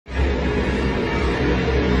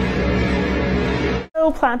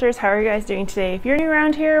Hello planters, how are you guys doing today? If you're new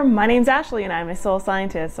around here, my name's Ashley and I'm a soil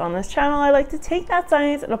scientist. On this channel, I like to take that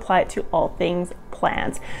science and apply it to all things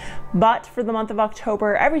plants. But for the month of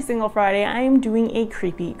October, every single Friday, I am doing a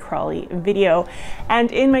creepy crawly video.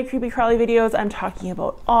 And in my creepy crawly videos, I'm talking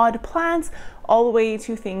about odd plants, all the way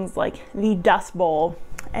to things like the Dust Bowl,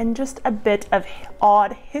 and just a bit of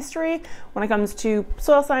odd history when it comes to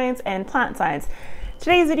soil science and plant science.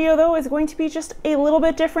 Today's video though is going to be just a little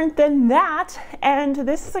bit different than that, and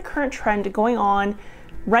this is a current trend going on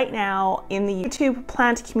right now in the YouTube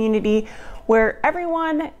plant community where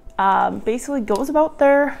everyone basically goes about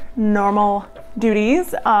their normal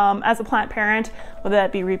duties as a plant parent, whether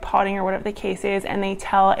that be repotting or whatever the case is, and they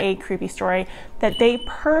tell a creepy story that they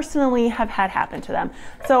personally have had happen to them.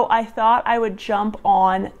 So I thought I would jump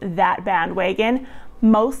on that bandwagon,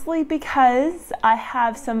 mostly because I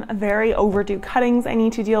have some very overdue cuttings I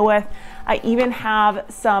need to deal with. I even have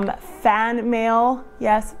some fan mail,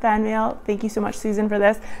 yes, fan mail, thank you so much Susan for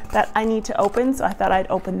this, that I need to open, so I thought I'd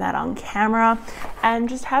open that on camera and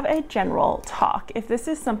just have a general talk. If this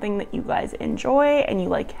is something that you guys enjoy and you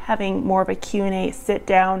like having more of a Q&A sit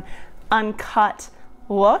down, uncut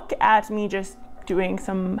look at me just doing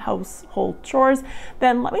some household chores,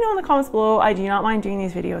 then let me know in the comments below. I do not mind doing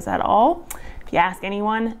these videos at all. If you ask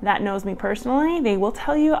anyone that knows me personally, they will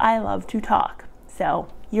tell you I love to talk. So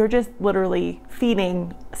you're just literally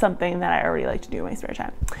feeding something that I already like to do in my spare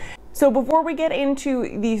time. So before we get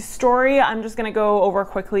into the story, I'm just gonna go over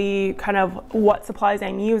quickly kind of what supplies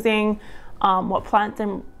I'm using, what plants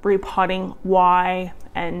I'm repotting, why,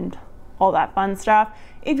 and all that fun stuff.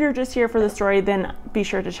 If you're just here for the story, then be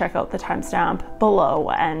sure to check out the timestamp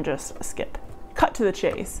below and just cut to the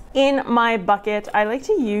chase. In my bucket, I like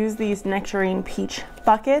to use these nectarine peach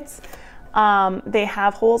buckets. They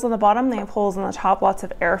have holes on the bottom, they have holes on the top, lots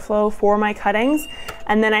of airflow for my cuttings.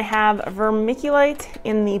 And then I have vermiculite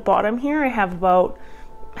in the bottom here. I have about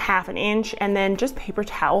 ½ an inch, and then just paper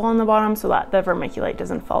towel on the bottom so that the vermiculite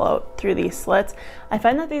doesn't fall out through these slits. I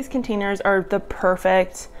find that these containers are the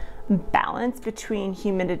perfect balance between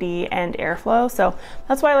humidity and airflow, so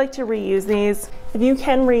that's why I like to reuse these. If you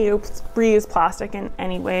can reuse plastic in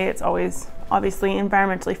any way, it's always obviously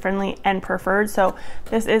environmentally friendly and preferred. So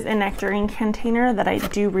this is a nectarine container that I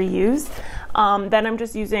do reuse. Then I'm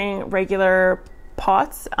just using regular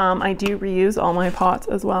pots. I do reuse all my pots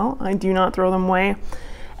as well. I do not throw them away,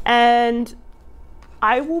 and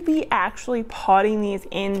I will be actually potting these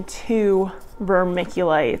into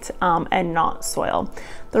vermiculite and not soil.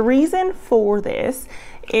 The reason for this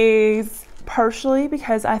is partially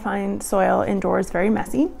because I find soil indoors very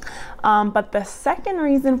messy, but the second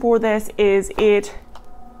reason for this is it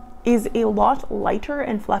is a lot lighter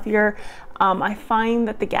and fluffier. I find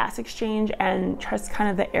that the gas exchange and just kind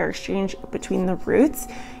of the air exchange between the roots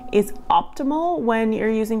is optimal when you're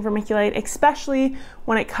using vermiculite, especially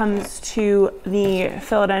when it comes to the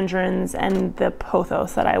philodendrons and the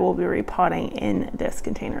pothos that I will be repotting in this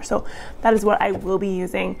container. So that is what I will be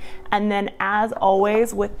using. And then as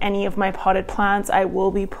always with any of my potted plants, I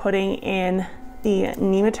will be putting in the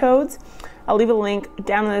nematodes. I'll leave a link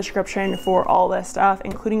down in the description for all this stuff,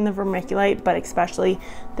 including the vermiculite, but especially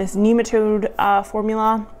this nematode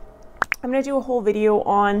formula. I'm gonna do a whole video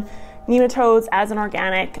on nematodes as an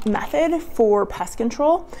organic method for pest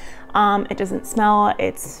control. It doesn't smell,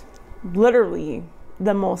 it's literally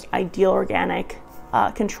the most ideal organic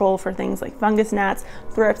control for things like fungus gnats,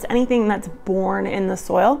 thrips, anything that's born in the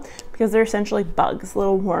soil, because they're essentially bugs,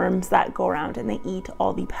 little worms that go around and they eat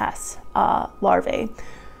all the pest larvae.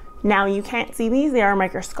 Now you can't see these, they are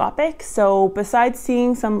microscopic, so besides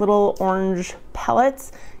seeing some little orange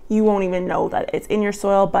pellets, you won't even know that it's in your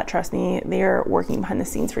soil, but trust me, they're working behind the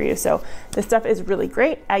scenes for you. So this stuff is really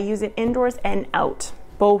great. I use it indoors and out.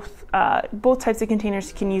 Both types of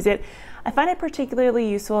containers can use it. I find it particularly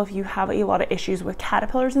useful if you have a lot of issues with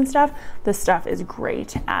caterpillars and stuff. This stuff is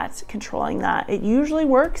great at controlling that. It usually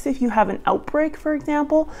works if you have an outbreak, for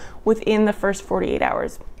example, within the first 48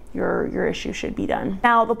 hours. Your issue should be done.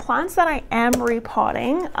 Now the plants that I am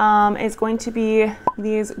repotting is going to be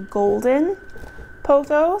these golden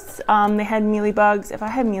pothos. They had mealybugs. If I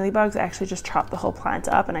had mealybugs, I actually just chop the whole plant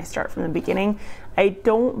up and I start from the beginning. I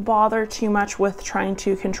don't bother too much with trying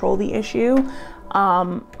to control the issue,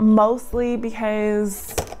 mostly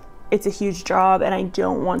because it's a huge job and I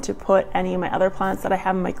don't want to put any of my other plants that I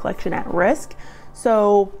have in my collection at risk.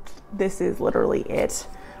 So this is literally it.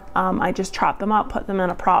 I just chop them up, put them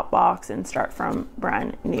in a prop box and start from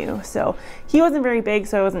brand new. So he wasn't very big,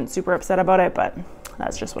 so I wasn't super upset about it, but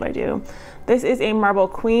that's just what I do. This is a marble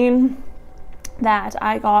queen that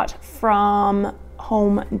I got from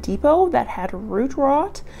Home Depot that had root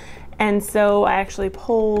rot, And so I actually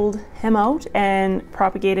pulled him out and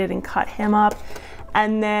propagated and cut him up.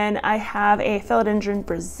 And then I have a philodendron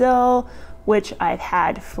Brazil, which I've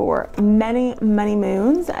had for many, many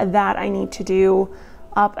moons, that I need to do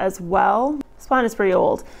up as well. This plant is pretty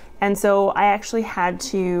old. And so I actually had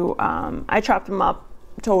to, I chopped him up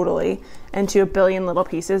totally into a billion little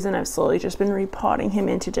pieces, and I've slowly just been repotting him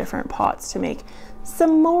into different pots to make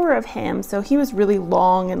some more of him. So he was really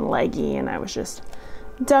long and leggy, and I was just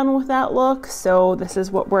done with that look. So this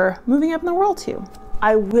is what we're moving up in the world to.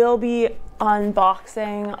 I will be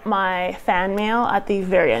unboxing my fan mail at the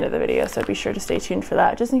very end of the video, so be sure to stay tuned for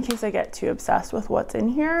that, just in case I get too obsessed with what's in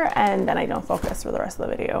here and then I don't focus for the rest of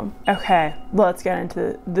the video. Okay, let's get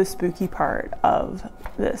into the spooky part of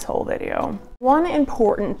this whole video. One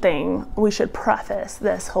important thing we should preface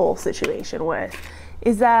this whole situation with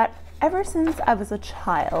is that ever since I was a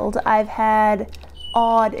child, I've had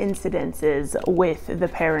odd incidences with the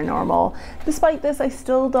paranormal. Despite this, I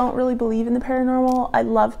still don't really believe in the paranormal. I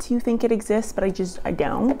love to think it exists, but I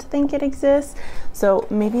don't think it exists. So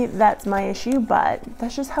maybe that's my issue, but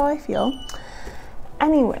that's just how I feel.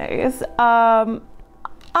 Anyways,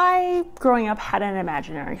 I, growing up, had an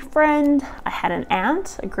imaginary friend. I had an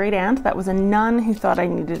aunt, a great aunt, that was a nun who thought I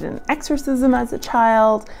needed an exorcism as a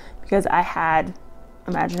child because I had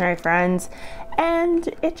imaginary friends, and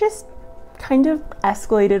it just kind of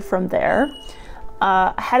escalated from there.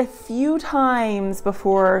 I had a few times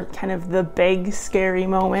before kind of the big scary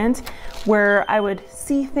moment where I would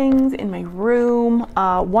see things in my room.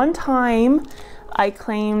 One time I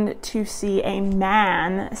claimed to see a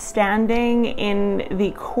man standing in the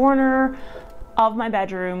corner of my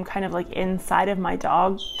bedroom, kind of like inside of my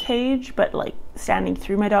dog cage, but like standing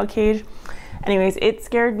through my dog cage. Anyways, it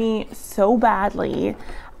scared me so badly.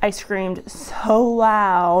 I screamed so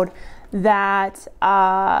loud that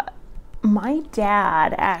my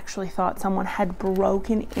dad actually thought someone had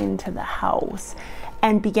broken into the house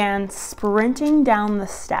and began sprinting down the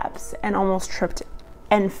steps and almost tripped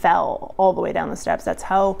and fell all the way down the steps. That's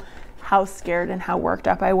how scared and how worked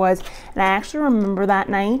up I was. And I actually remember that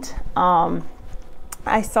night,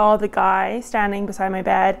 I saw the guy standing beside my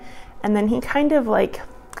bed, and then he kind of like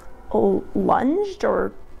lunged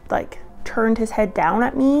or like turned his head down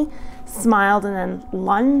at me, smiled, and then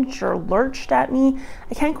lunged or lurched at me.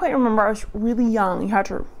 I can't quite remember. I was really young. You have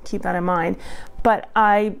to keep that in mind. But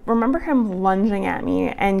I remember him lunging at me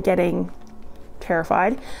and getting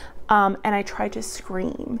terrified. And I tried to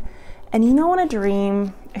scream. And you know in a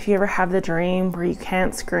dream, if you ever have the dream where you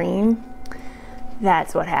can't scream,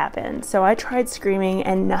 that's what happened. So I tried screaming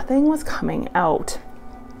and nothing was coming out.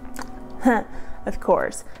 Of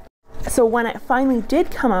course. So when it finally did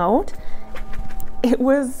come out,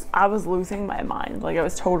 I was losing my mind. Like, I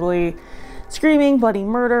was totally screaming bloody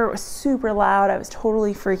murder. It was super loud. I was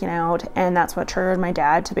totally freaking out. And that's what triggered my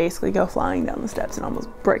dad to basically go flying down the steps and almost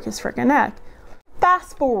break his freaking neck.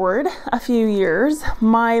 Fast forward a few years,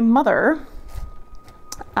 my mother,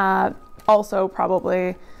 also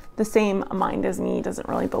probably the same mind as me, doesn't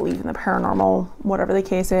really believe in the paranormal, whatever the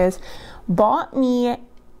case is, bought me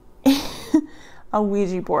a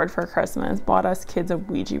Ouija board for Christmas, bought us kids a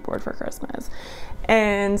Ouija board for Christmas.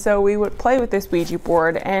 And so we would play with this Ouija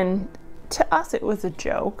board, and to us it was a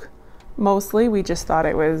joke. Mostly we just thought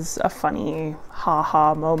it was a funny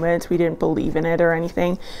ha-ha moment. We didn't believe in it or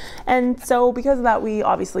anything. And so because of that, we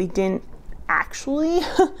obviously didn't actually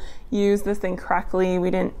use this thing correctly.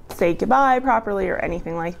 We didn't say goodbye properly or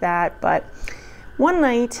anything like that. But one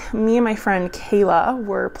night, me and my friend Kayla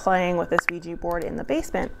were playing with this Ouija board in the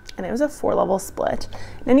basement, and it was a 4-level split.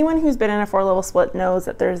 And anyone who's been in a 4-level split knows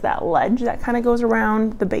that there's that ledge that kind of goes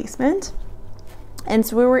around the basement. And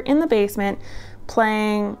so we were in the basement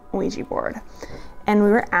playing Ouija board, and we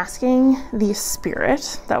were asking the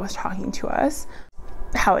spirit that was talking to us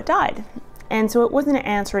how it died. And so it wasn't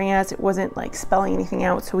answering us, it wasn't like spelling anything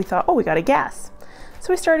out, so we thought, oh, we gotta guess.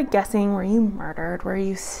 So we started guessing, were you murdered, were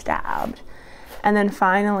you stabbed? And then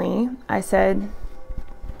finally I said,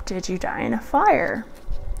 did you die in a fire?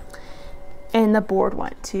 And the board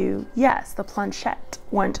went to yes, the planchette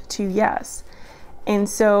went to yes. And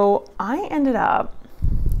so I ended up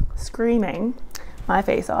screaming my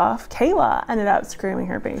face off. Kayla ended up screaming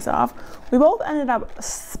her face off. We both ended up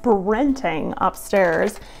sprinting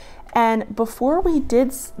upstairs. And before we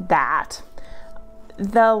did that,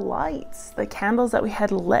 the lights, the candles that we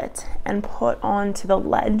had lit and put onto the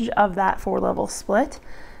ledge of that 4-level split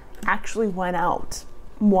actually went out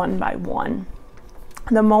one by one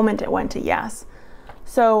the moment it went to yes.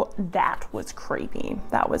 So that was creepy.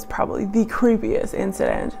 That was probably the creepiest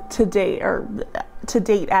incident to date, or to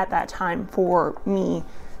date at that time for me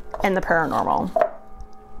and the paranormal.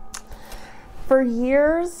 For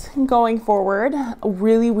years going forward,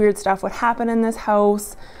 really weird stuff would happen in this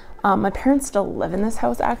house. My parents still live in this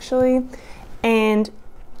house actually, and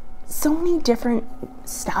so many different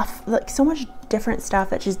stuff, like so much different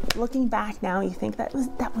stuff that just looking back now, you think that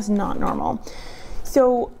was not normal.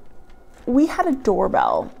 So we had a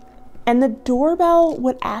doorbell, and the doorbell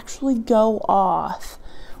would actually go off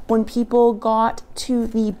when people got to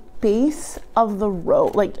the base of the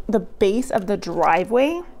road, like the base of the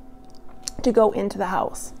driveway to go into the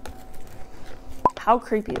house. How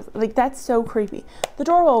creepy is it? Like, that's so creepy. The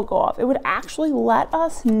doorbell would go off. It would actually let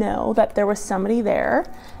us know that there was somebody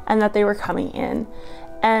there and that they were coming in.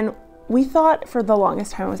 And we thought for the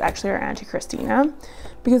longest time it was actually our Auntie Christina,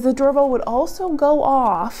 because the doorbell would also go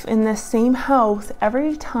off in this same house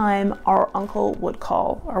every time our uncle would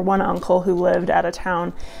call, our one uncle who lived out of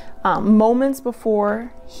town. Moments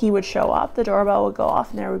before he would show up, the doorbell would go off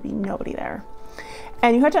and there would be nobody there.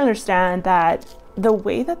 And you have to understand that the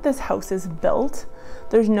way that this house is built,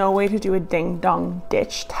 there's no way to do a ding dong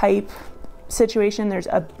ditch type situation. There's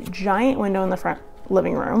a giant window in the front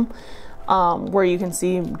living room where you can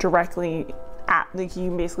see directly at, like, you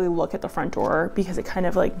can basically look at the front door because it kind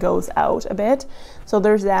of like goes out a bit. So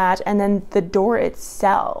there's that, and then the door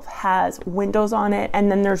itself has windows on it, and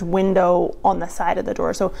then there's window on the side of the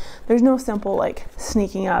door. So there's no simple like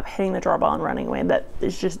sneaking up, hitting the doorbell and running away. That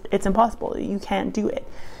is just, it's impossible. You can't do it.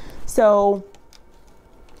 So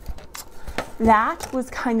that was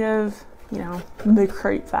kind of, you know, the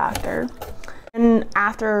creep factor. And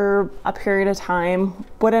after a period of time,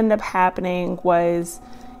 what ended up happening was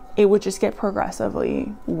it would just get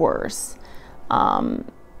progressively worse. And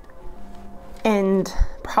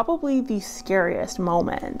probably the scariest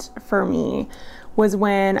moment for me was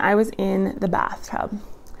when I was in the bathtub.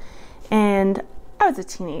 And I was a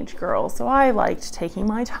teenage girl, so I liked taking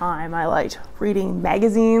my time. I liked reading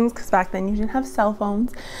magazines, because back then you didn't have cell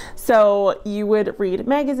phones. So you would read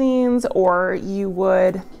magazines, or you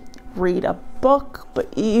would read a book,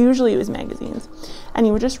 but usually it was magazines. And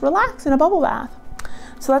you would just relax in a bubble bath.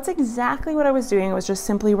 So that's exactly what I was doing. I was just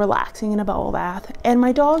simply relaxing in a bubble bath, and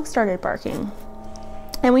my dog started barking.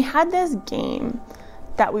 And we had this game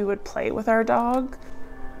that we would play with our dog.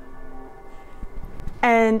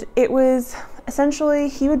 And it was essentially,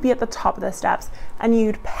 he would be at the top of the steps and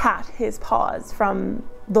you'd pat his paws from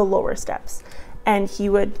the lower steps, and he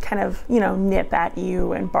would kind of, you know, nip at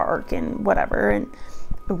you and bark and whatever. And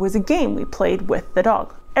it was a game we played with the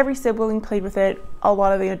dog. Every sibling played with it. A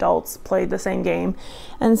lot of the adults played the same game.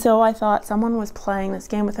 And so I thought someone was playing this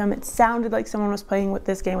game with him. It sounded like someone was playing with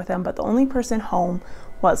this game with him, but the only person home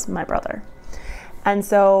was my brother. And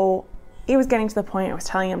so it was getting to the point I was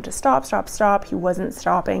telling him to stop, stop, stop. He wasn't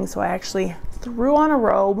stopping. So I actually threw on a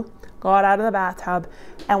robe, got out of the bathtub,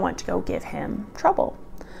 and went to go give him trouble.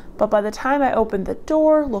 But by the time I opened the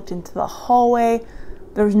door, looked into the hallway,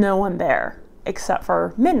 there was no one there except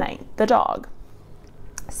for Midnight, the dog.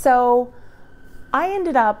 So I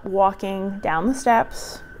ended up walking down the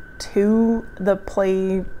steps to the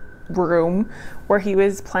playroom where he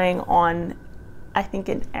was playing on, I think,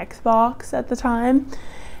 an Xbox at the time.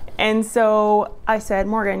 And so I said,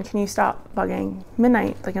 Morgan, can you stop bugging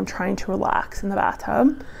Midnight? Like, I'm trying to relax in the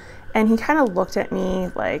bathtub. And he kind of looked at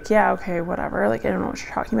me like, yeah, okay, whatever. Like, I don't know what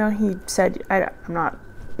you're talking about. He said, I'm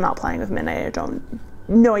not playing with Midnight.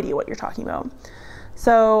 No idea what you're talking about.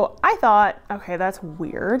 So I thought, okay, that's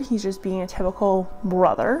weird. He's just being a typical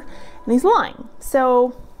brother, and he's lying.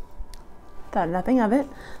 So thought nothing of it,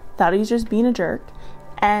 thought he was just being a jerk,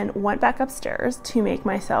 and went back upstairs to make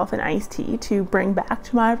myself an iced tea to bring back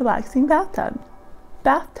to my relaxing bathtub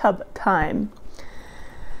time.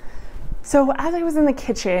 So as I was in the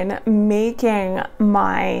kitchen making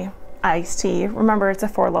my iced tea, remember it's a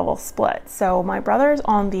 4-level split. So my brother's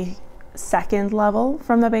on the 2nd level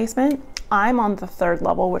from the basement. I'm on the 3rd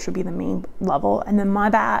level, which would be the main level, and then my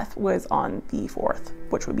bath was on the 4th,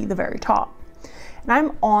 which would be the very top. And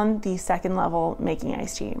I'm on the 2nd level making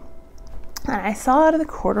iced tea. And I saw out of the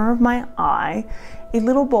corner of my eye a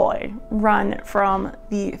little boy run from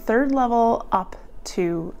the 3rd level up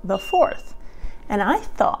to the 4th. And I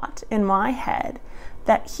thought in my head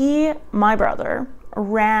that my brother,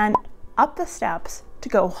 ran up the steps to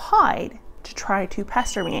go hide to try to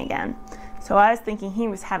pester me again. So I was thinking he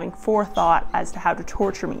was having forethought as to how to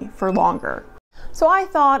torture me for longer. So I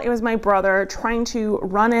thought it was my brother trying to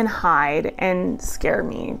run and hide and scare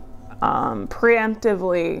me,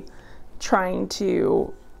 preemptively trying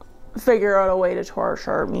to figure out a way to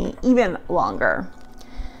torture me even longer.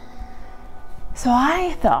 So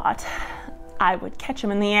I thought I would catch him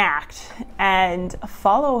in the act and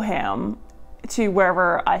follow him to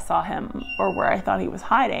wherever I saw him or where I thought he was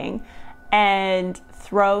hiding, and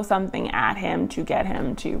throw something at him to get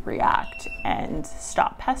him to react and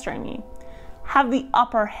stop pestering me. Have the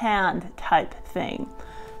upper hand type thing.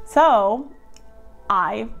 So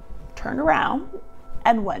I turned around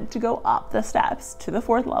and went to go up the steps to the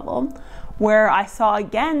 4th level, where I saw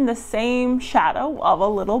again the same shadow of a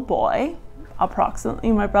little boy,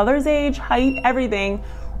 approximately my brother's age, height, everything,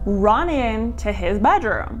 run into his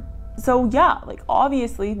bedroom. So yeah, like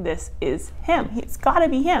obviously this is him. It's gotta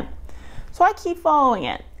be him. So I keep following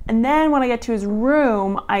it. And then when I get to his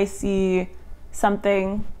room, I see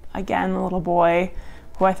something, again, the little boy,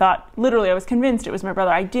 who I thought, literally, I was convinced it was my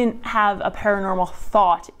brother. I didn't have a paranormal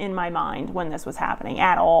thought in my mind when this was happening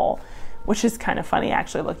at all, which is kind of funny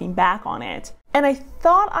actually looking back on it. And I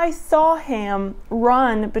thought I saw him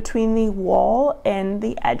run between the wall and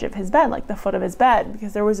the edge of his bed, like the foot of his bed,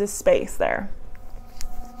 because there was a space there.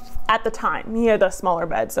 At the time, he had a smaller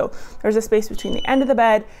bed, so there's a space between the end of the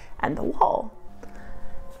bed and the wall.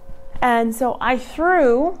 And so I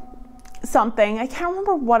threw something, I can't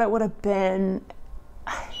remember what it would have been.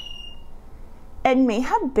 It may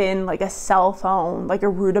have been like a cell phone, like a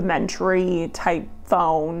rudimentary type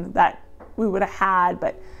phone that we would have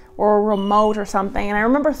had, or a remote or something. And I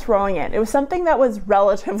remember throwing it. It was something that was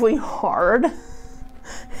relatively hard.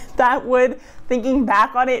 That would, thinking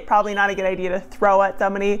back on it, probably not a good idea to throw at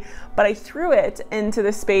somebody, but I threw it into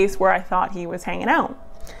the space where I thought he was hanging out.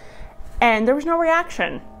 And there was no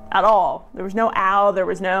reaction at all. There was no ow, there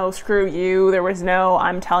was no screw you, there was no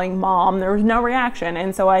I'm telling mom, there was no reaction.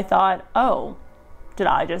 And so I thought, oh, did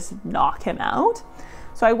I just knock him out?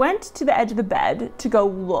 So I went to the edge of the bed to go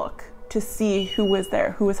look to see who was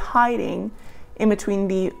there, who was hiding in between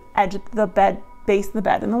the edge of the bed, base of the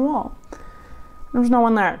bed and the wall. There was no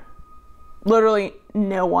one there. Literally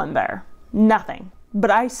no one there. Nothing.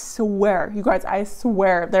 But I swear, you guys, I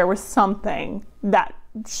swear there was something that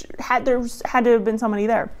had to have been somebody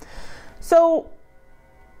there. So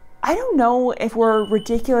I don't know if we're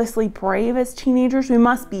ridiculously brave as teenagers. We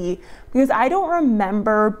must be, because I don't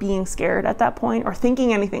remember being scared at that point or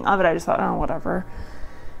thinking anything of it. I just thought, oh, whatever.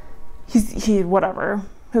 Whatever,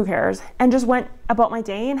 who cares? And just went about my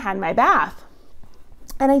day and had my bath.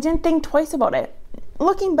 And I didn't think twice about it.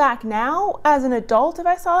 Looking back now, as an adult, if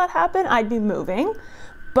I saw that happen, I'd be moving.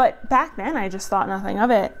 But back then, I just thought nothing of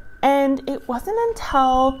it. And it wasn't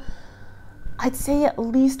until, I'd say at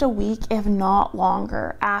least a week, if not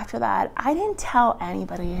longer, after that, I didn't tell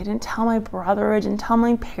anybody. I didn't tell my brother. I didn't tell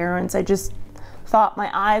my parents. I just thought my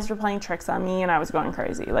eyes were playing tricks on me and I was going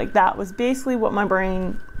crazy. Like, that was basically what my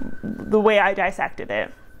brain, the way I dissected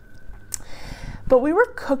it. But we were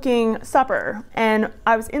cooking supper and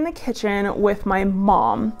I was in the kitchen with my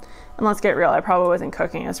mom. And let's get real, I probably wasn't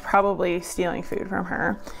cooking. I was probably stealing food from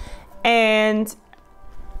her. And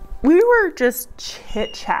we were just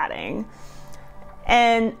chit-chatting.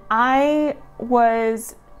 And I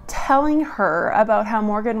was telling her about how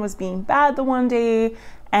Morgan was being bad the one day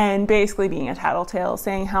and basically being a tattletale,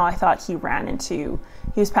 saying how I thought he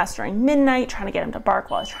was pestering midnight, trying to get him to bark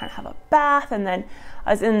while I was trying to have a bath. And then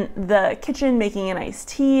I was in the kitchen making an iced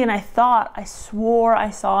tea and I swore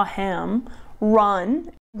I saw him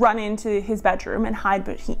run into his bedroom and hide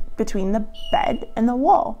between the bed and the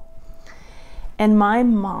wall. And my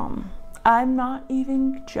mom, I'm not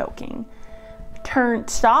even joking,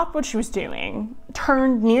 stopped what she was doing,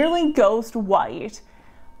 turned nearly ghost white,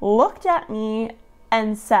 looked at me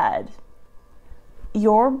and said,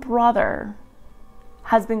 "Your brother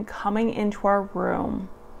has been coming into our room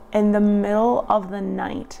in the middle of the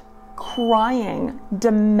night, crying,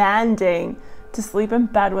 demanding to sleep in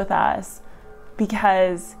bed with us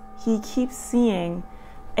because he keeps seeing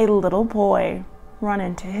a little boy run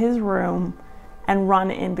into his room and run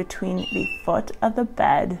in between the foot of the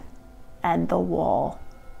bed and the wall."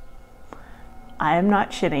 I am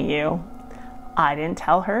not shitting you. I didn't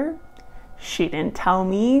tell her. She didn't tell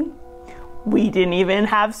me. We didn't even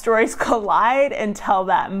have stories collide until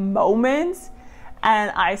that moment. And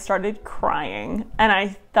I started crying. And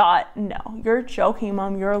I thought, no, you're joking,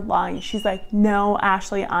 Mom, you're lying. She's like, no,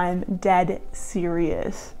 Ashley, I'm dead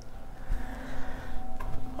serious.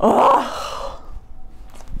 Ugh.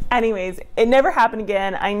 Anyways, it never happened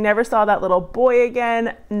again. I never saw that little boy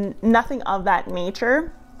again. Nothing of that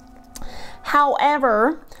nature.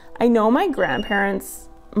 However, I know my grandparents,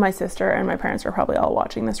 my sister and my parents are probably all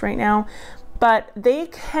watching this right now, but they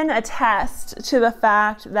can attest to the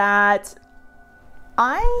fact that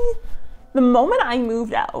the moment I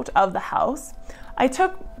moved out of the house, I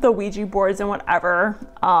took the Ouija boards and whatever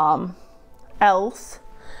else,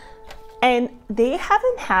 and they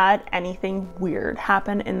haven't had anything weird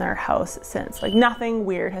happen in their house since. Like, nothing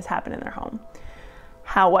weird has happened in their home.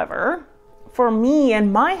 However, for me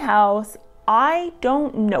in my house, I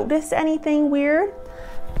don't notice anything weird,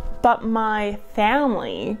 but my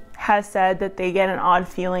family has said that they get an odd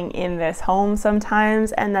feeling in this home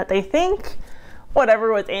sometimes, and that they think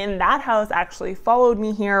whatever was in that house actually followed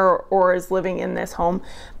me here or is living in this home.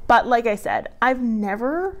 But like I said, I've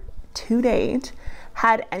never to date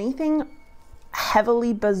had anything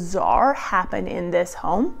heavily bizarre happen in this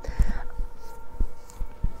home.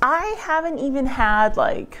 I haven't even had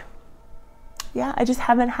I just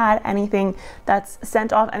haven't had anything that's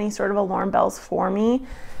sent off any sort of alarm bells for me.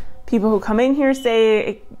 People who come in here say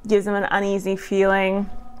it gives them an uneasy feeling.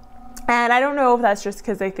 And I don't know if that's just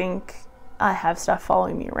because they think I have stuff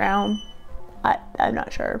following me around. I'm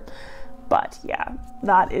not sure. But yeah,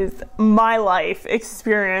 that is my life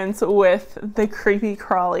experience with the creepy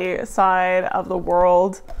crawly side of the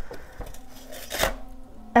world.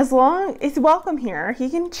 As long as it's welcome here, he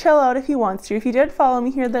can chill out if he wants to. If he did follow me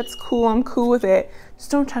here, that's cool. I'm cool with it. Just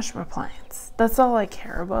don't touch my plants. That's all I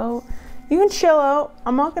care about. You can chill out.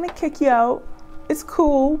 I'm not gonna kick you out. It's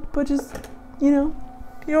cool, but just, you know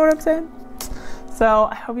what I'm saying? So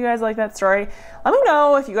I hope you guys like that story. Let me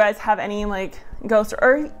know if you guys have any ghosts,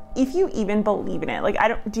 or if you even believe in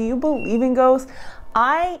it. Do you believe in ghosts?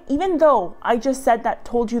 Even though I just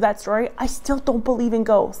told you that story, I still don't believe in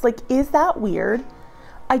ghosts. Is that weird?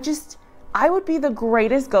 I would be the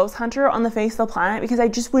greatest ghost hunter on the face of the planet, because I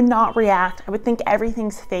just would not react. I would think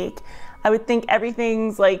everything's fake. I would think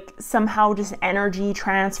everything's somehow just energy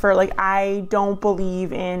transfer. I don't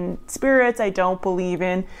believe in spirits. I don't believe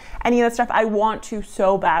in any of that stuff. I want to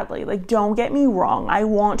so badly. Don't get me wrong. I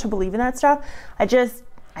want to believe in that stuff. I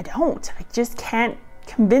don't. I just can't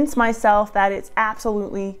convince myself that it's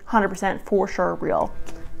absolutely 100% for sure real.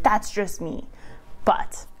 That's just me.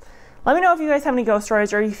 But let me know if you guys have any ghost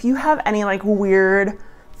stories, or if you have any weird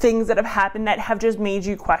things that have happened that have just made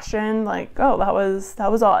you question, oh, that was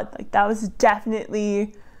odd. That was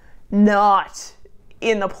definitely not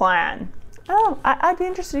in the plan. Oh, I'd be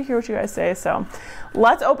interested to hear what you guys say. So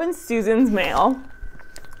let's open Susan's mail.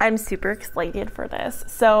 I'm super excited for this.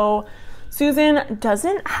 So Susan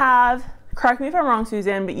doesn't have, correct me if I'm wrong,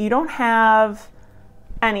 Susan, but you don't have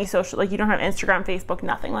any social, you don't have Instagram, Facebook,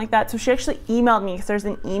 nothing like that. So she actually emailed me, because there's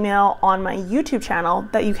an email on my YouTube channel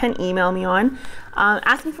that you can email me on,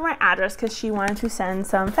 asking for my address, because she wanted to send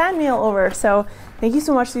some fan mail over. So thank you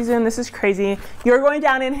so much, Susan. This is crazy. You're going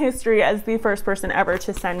down in history as the first person ever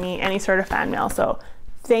to send me any sort of fan mail. So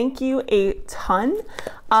thank you a ton.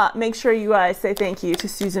 Make sure you guys say thank you to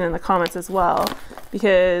Susan in the comments as well,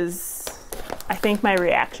 because I think my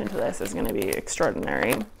reaction to this is going to be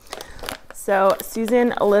extraordinary. So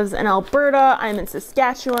Susan lives in Alberta. I'm in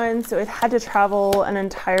Saskatchewan, so it had to travel an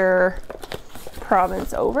entire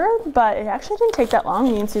province over, but it actually didn't take that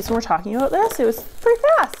long. Me and Susan were talking about this. It was pretty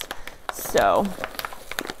fast. So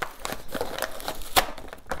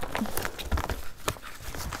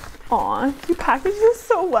aw, you packaged this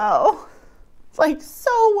so well.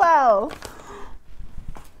 So well.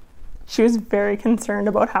 She was very concerned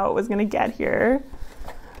about how it was gonna get here.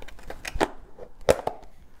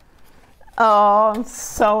 Oh, I'm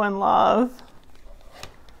so in love.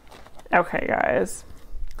 Okay, guys.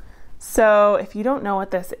 So if you don't know what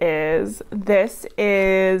this is,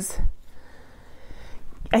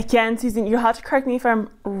 again, Susan, you'll have to correct me if I'm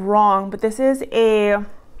wrong, but this is a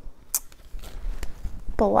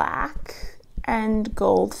black and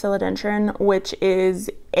gold philodendron, which is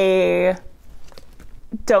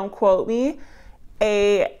don't quote me,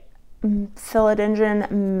 a philodendron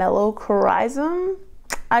melocorizum.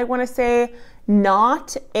 I want to say,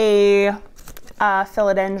 not a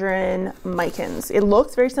philodendron micans. It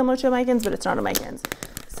looks very similar to a micans, but it's not a micans.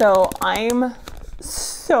 So I'm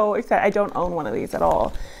so excited. I don't own one of these at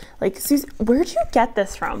all. Susan, where'd you get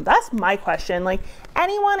this from? That's my question.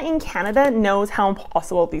 Anyone in Canada knows how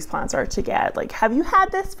impossible these plants are to get. Have you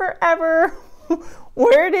had this forever?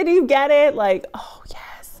 Where did you get it? Oh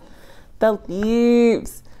yes, the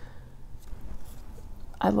leaves.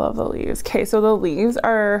 I love the leaves. Okay, so the leaves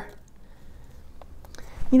are,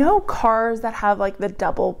 cars that have the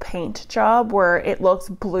double paint job where it looks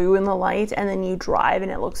blue in the light and then you drive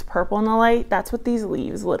and it looks purple in the light. That's what these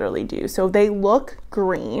leaves literally do. So they look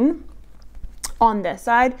green on this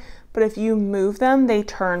side, but if you move them, they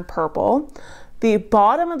turn purple. The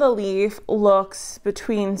bottom of the leaf looks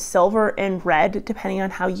between silver and red, depending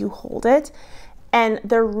on how you hold it. And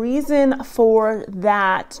the reason for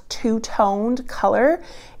that two-toned color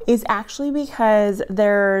is actually because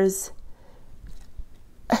there's,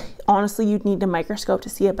 honestly, you'd need a microscope to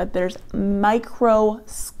see it, but there's microscopic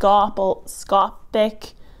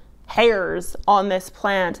hairs on this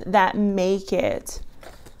plant that make it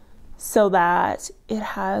so that it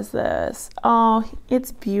has this. Oh,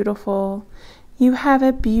 it's beautiful. You have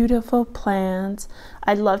a beautiful plant.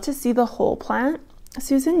 I'd love to see the whole plant.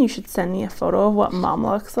 Susan, you should send me a photo of what mom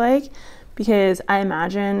looks like, because I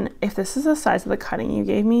imagine if this is the size of the cutting you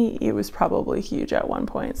gave me, it was probably huge at one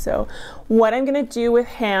point. So what I'm gonna do with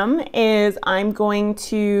him is I'm going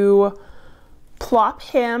to plop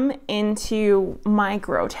him into my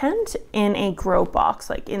grow tent in a grow box,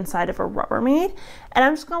 like inside of a Rubbermaid, and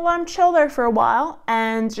I'm just gonna let him chill there for a while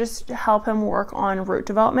and just help him work on root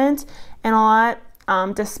development and all that.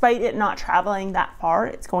 Despite it not traveling that far,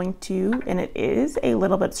 it's going to, and it is a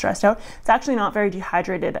little bit stressed out. It's actually not very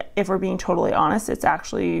dehydrated, if we're being totally honest. It's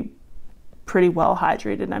actually pretty well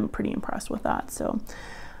hydrated. I'm pretty impressed with that. So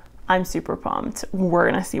I'm super pumped. We're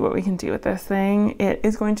gonna see what we can do with this thing. It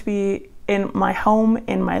is going to be in my home,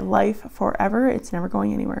 in my life forever. It's never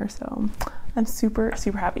going anywhere. So I'm super,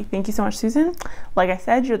 super happy. Thank you so much, Susan. Like I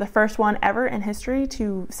said, you're the first one ever in history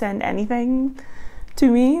to send anything to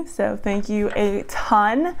me, so thank you a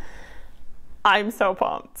ton. I'm so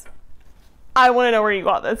pumped. I want to know where you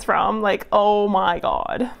got this from. Like, oh my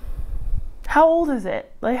god, how old is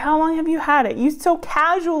it? Like, how long have you had it? You so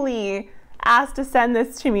casually asked to send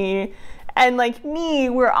this to me, and like me,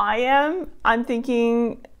 where I am, I'm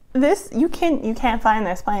thinking this, you can't find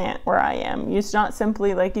this plant where I am. It's not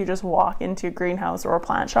simply like you just walk into a greenhouse or a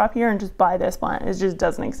plant shop here and just buy this plant. It just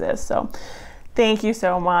doesn't exist. So thank you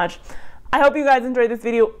so much. I hope you guys enjoyed this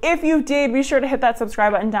video. If you did, be sure to hit that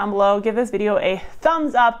subscribe button down below. Give this video a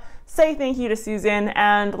thumbs up. Say thank you to Susan,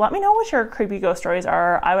 and let me know what your creepy ghost stories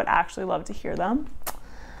are. I would actually love to hear them.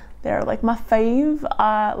 They're like my fave.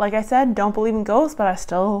 Like I said, don't believe in ghosts, but I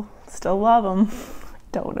still love them.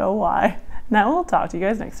 Don't know why. Now we'll talk to you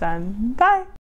guys next time. Bye.